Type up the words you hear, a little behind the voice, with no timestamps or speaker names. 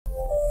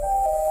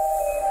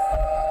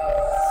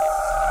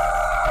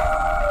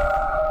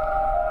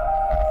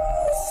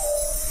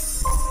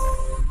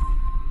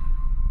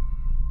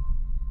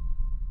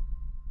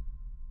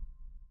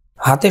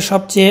হাতে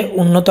সবচেয়ে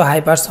উন্নত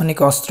হাইপারসনিক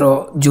অস্ত্র,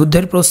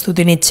 যুদ্ধের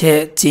প্রস্তুতি নিচ্ছে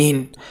চীন।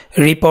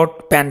 রিপোর্ট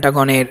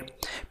পেন্টাগনের।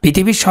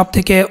 পৃথিবীর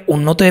সবথেকে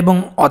উন্নত এবং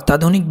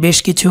অত্যাধুনিক বেশ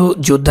কিছু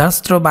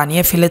যুদ্ধাস্ত্র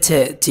বানিয়ে ফেলেছে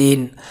চীন।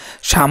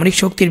 সামরিক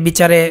শক্তির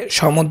বিচারে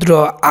সমুদ্র,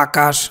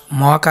 আকাশ,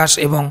 মহাকাশ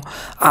এবং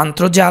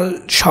আন্তর্জাল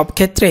সব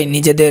ক্ষেত্রেই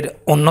নিজেদের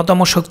অন্যতম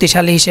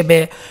শক্তিশালী হিসেবে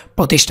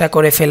প্রতিষ্ঠা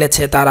করে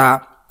ফেলেছে তারা।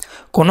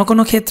 কোনো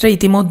কোনো ক্ষেত্রে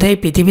ইতিমধ্যেই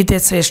পৃথিবীতে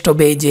শ্রেষ্ঠ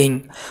বেইজিং।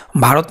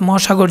 ভারত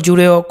মহাসাগর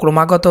জুড়েও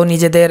ক্রমাগত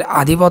নিজেদের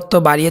আধিপত্য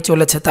বাড়িয়ে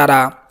চলেছে তারা।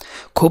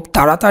 খুব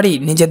তাড়াতাড়ি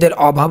নিজেদের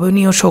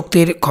অভাবনীয়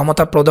শক্তির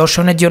ক্ষমতা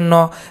প্রদর্শনের জন্য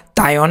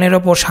তাইওয়ানের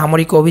ওপর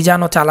সামরিক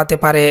অভিযানও চালাতে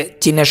পারে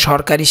চীনের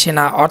সরকারি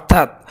সেনা,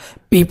 অর্থাৎ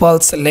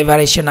পিপলস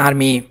লিবারেশন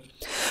আর্মি।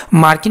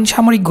 মার্কিন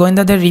সামরিক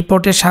গোয়েন্দাদের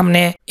রিপোর্টের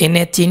সামনে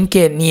এনে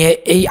চীনকে নিয়ে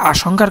এই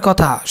আশঙ্কার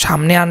কথা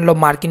সামনে আনলো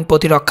মার্কিন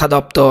প্রতিরক্ষা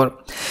দপ্তর।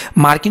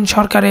 মার্কিন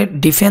সরকারের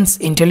ডিফেন্স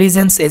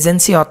ইন্টেলিজেন্স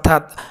এজেন্সি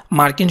অর্থাৎ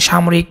মার্কিন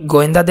সামরিক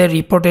গোয়েন্দাদের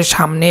রিপোর্টের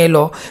সামনে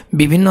এলো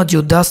বিভিন্ন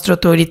যুদ্ধাস্ত্র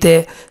তৈরিতে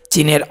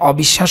চীনের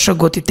অবিশ্বাস্য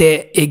গতিতে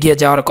এগিয়ে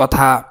যাওয়ার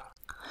কথা।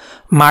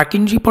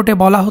 মার্কিন রিপোর্টে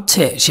বলা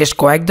হচ্ছে, শেষ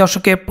কয়েক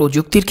দশকে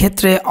প্রযুক্তির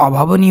ক্ষেত্রে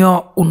অভাবনীয়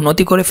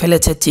উন্নতি করে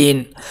ফেলেছে চীন।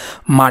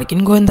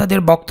 মার্কিন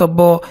গোয়েন্দাদের বক্তব্য,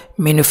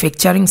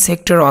 ম্যানুফ্যাকচারিং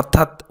সেক্টর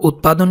অর্থাৎ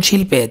উৎপাদন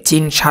শিল্পে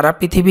চীন সারা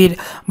পৃথিবীর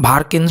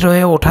ভারকেন্দ্র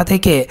হয়ে ওঠা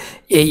থেকে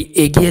এই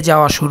এগিয়ে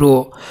যাওয়া শুরু।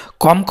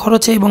 কম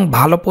খরচে এবং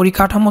ভালো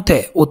পরিকাঠামোতে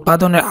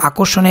উৎপাদনের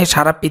আকর্ষণে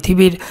সারা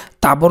পৃথিবীর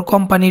তাবর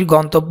কোম্পানির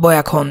গন্তব্য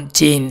এখন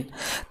চীন।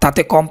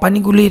 তাতে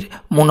কোম্পানিগুলির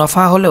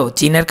মুনাফা হলেও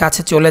চীনের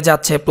কাছে চলে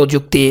যাচ্ছে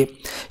প্রযুক্তি।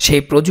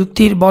 সেই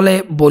প্রযুক্তির বলে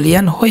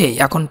বলিয়ান হয়ে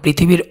এখন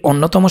পৃথিবীর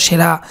অন্যতম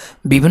সেরা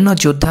বিভিন্ন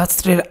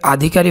যুদ্ধাস্ত্রের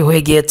আধিকারী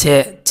হয়ে গিয়েছে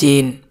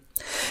চীন।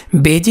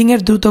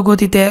 বেইজিংয়ের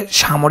দ্রুতগতিতে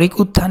সামরিক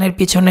উত্থানের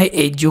পিছনে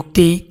এই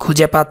যুক্তি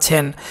খুঁজে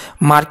পাচ্ছেন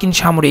মার্কিন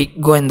সামরিক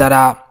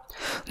গোয়েন্দারা।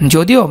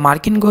 যদিও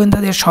মার্কিন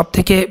গোয়েন্দাদের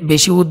সবথেকে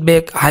বেশি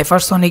উদ্বেগ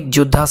হাইপারসনিক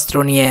যুদ্ধাস্ত্র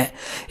নিয়ে।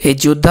 এই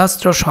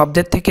যুদ্ধাস্ত্র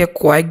শব্দের থেকে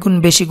কয়েক গুণ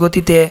বেশি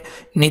গতিতে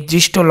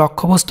নির্দিষ্ট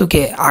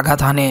লক্ষ্যবস্তুকে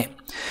আঘাত হানে।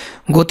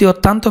 গতি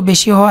অত্যন্ত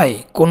বেশি হওয়ায়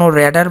কোনো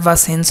রেডার বা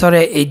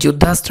সেন্সরে এই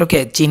যুদ্ধাস্ত্রকে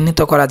চিহ্নিত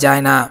করা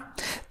যায় না।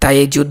 তাই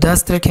এই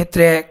যুদ্ধাস্ত্রের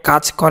ক্ষেত্রে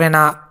কাজ করে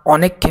না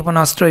অনেক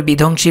ক্ষেপণাস্ত্রই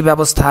বিধ্বংসী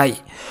ব্যবস্থায়।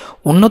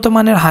 উন্নত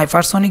মানের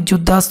হাইপারসনিক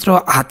যুদ্ধাস্ত্র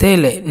হাতে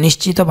এলে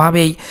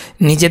নিশ্চিতভাবেই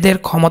নিজেদের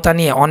ক্ষমতা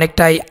নিয়ে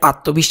অনেকটাই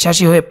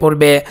আত্মবিশ্বাসী হয়ে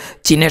পড়বে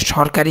চীনের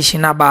সরকারি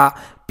সেনা বা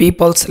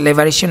পিপলস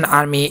লিবারেশন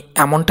আর্মি,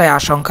 এমনটাই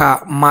আশঙ্কা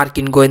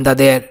মার্কিন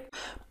গোয়েন্দাদের।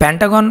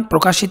 পেন্টাগন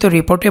প্রকাশিত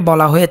রিপোর্টে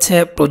বলা হয়েছে,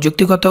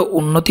 প্রযুক্তিগত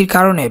উন্নতির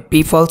কারণে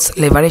পিপলস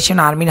লিবারেশন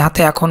আর্মির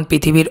হাতে এখন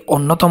পৃথিবীর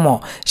অন্যতম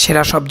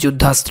সেরা সব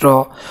যুদ্ধাস্ত্র।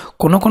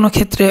 কোনো কোনো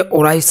ক্ষেত্রে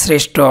ওরাই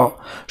শ্রেষ্ঠ।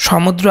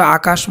 সমুদ্র,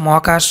 আকাশ,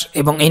 মহাকাশ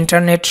এবং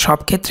ইন্টারনেট সব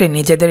ক্ষেত্রে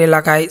নিজেদের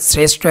এলাকায়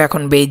শ্রেষ্ঠ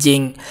এখন বেইজিং।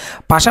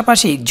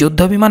 পাশাপাশি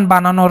যুদ্ধবিমান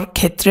বানানোর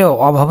ক্ষেত্রেও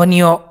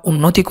অভাবনীয়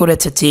উন্নতি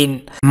করেছে চীন।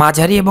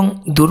 মাঝারি এবং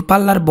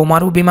দূরপাল্লার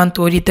বোমারু বিমান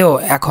তৈরিতেও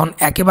এখন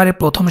একেবারে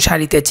প্রথম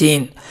সারিতে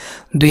চীন।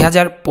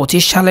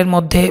 2025 সালের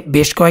মধ্যে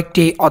বেশ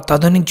কয়েকটি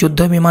অত্যাধুনিক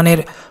যুদ্ধবিমানের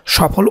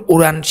সফল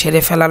উড়ান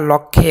সেরে ফেলার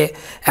লক্ষ্যে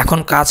এখন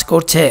কাজ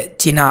করছে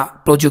চীনা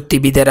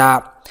প্রযুক্তিবিদেরা।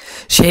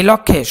 সেই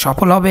লক্ষ্যে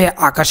সফল হবে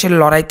আকাশের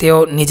লড়াইতেও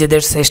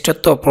নিজেদের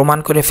শ্রেষ্ঠত্ব প্রমাণ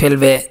করে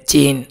ফেলবে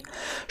চীন।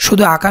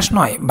 শুধু আকাশ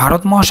নয়,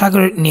 ভারত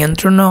মহাসাগরের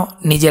নিয়ন্ত্রণও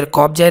নিজের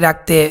কবজায়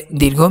রাখতে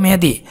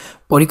দীর্ঘমেয়াদী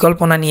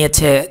পরিকল্পনা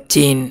নিয়েছে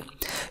চীন।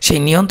 সেই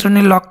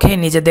নিয়ন্ত্রণের লক্ষ্যে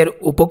নিজেদের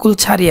উপকূল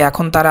ছাড়িয়ে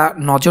এখন তারা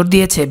নজর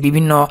দিয়েছে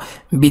বিভিন্ন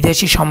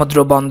বিদেশি সমুদ্র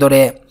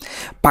বন্দরে।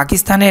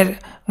 পাকিস্তানের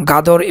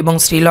গাদর এবং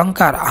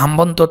শ্রীলঙ্কার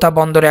হাম্বনতোতা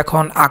বন্দর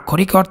এখন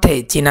আক্ষরিক অর্থে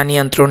চীনা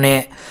নিয়ন্ত্রণে।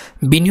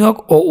 বিনিয়োগ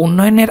ও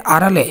উন্নয়নের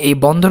আড়ালে এই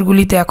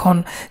বন্দরগুলিতে এখন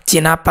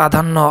চীনা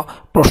প্রাধান্য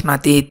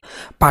প্রশ্নাতীত।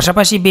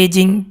 পাশাপাশি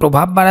বেইজিং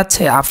প্রভাব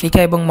বাড়াচ্ছে আফ্রিকা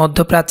এবং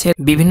মধ্যপ্রাচ্যের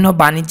বিভিন্ন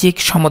বাণিজ্যিক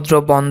সমুদ্র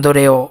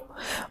বন্দরেও।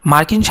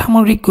 মার্কিন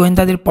সামরিক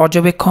গোয়েন্দাদের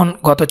পর্যবেক্ষণ,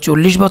 গত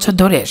 40 বছর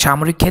ধরে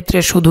সামরিক ক্ষেত্রে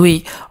শুধুই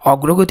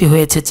অগ্রগতি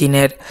হয়েছে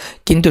চীনের,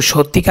 কিন্তু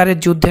সত্যিকারের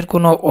যুদ্ধের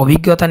কোনো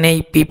অভিজ্ঞতা নেই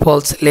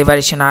পিপলস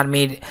লিবারেশন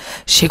আর্মির।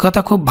 সে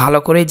কথা খুব ভালো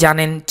করেই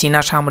জানেন চীনা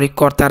সামরিক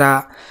কর্তারা।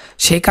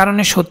 সেই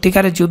কারণে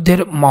সত্যিকারের যুদ্ধের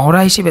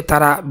মহড়া হিসেবে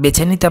তারা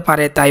বেছে নিতে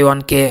পারে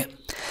তাইওয়ানকে,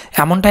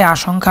 এমনটাই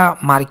আশঙ্কা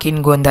মার্কিন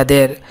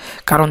গোয়েন্দাদের।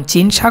 কারণ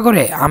চীন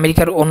সাগরে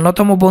আমেরিকার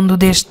অন্যতম বন্ধু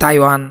দেশ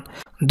তাইওয়ান।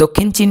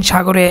 দক্ষিণ চীন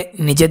সাগরে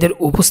নিজেদের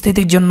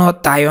উপস্থিতির জন্য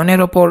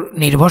তাইওয়ানের ওপর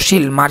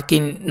নির্ভরশীল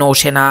মার্কিন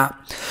নৌসেনা।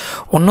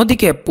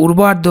 অন্যদিকে পূর্ব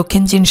আর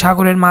দক্ষিণ চীন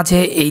সাগরের মাঝে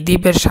এই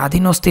দ্বীপের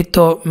স্বাধীন অস্তিত্ব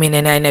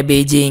মেনে নেয় না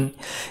বেইজিং।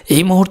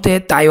 এই মুহূর্তে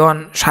তাইওয়ান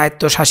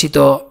স্বায়ত্তশাসিত।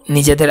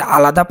 নিজেদের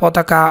আলাদা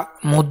পতাকা,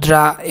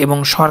 মুদ্রা এবং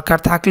সরকার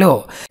থাকলেও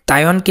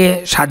তাইওয়ানকে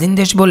স্বাধীন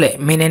দেশ বলে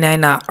মেনে নেয়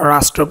না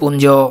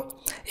রাষ্ট্রপুঞ্জ।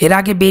 এর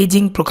আগে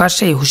বেইজিং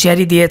প্রকাশ্যেই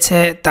হুঁশিয়ারি দিয়েছে,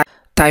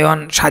 তাইওয়ান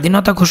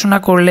স্বাধীনতা ঘোষণা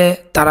করলে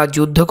তারা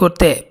যুদ্ধ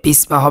করতে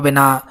পিছপা হবে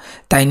না।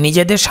 তাই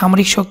নিজেদের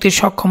সামরিক শক্তির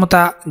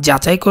সক্ষমতা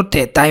যাচাই করতে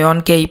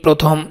তাইওয়ানকেই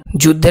প্রথম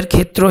যুদ্ধের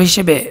ক্ষেত্র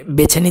হিসেবে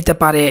বেছে নিতে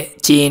পারে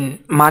চীন।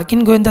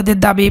 মার্কিন গোয়েন্দাদের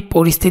দাবি,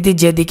 পরিস্থিতি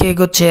যেদিকে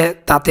এগোচ্ছে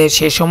তাতে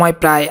সে সময়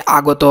প্রায়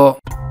আগত।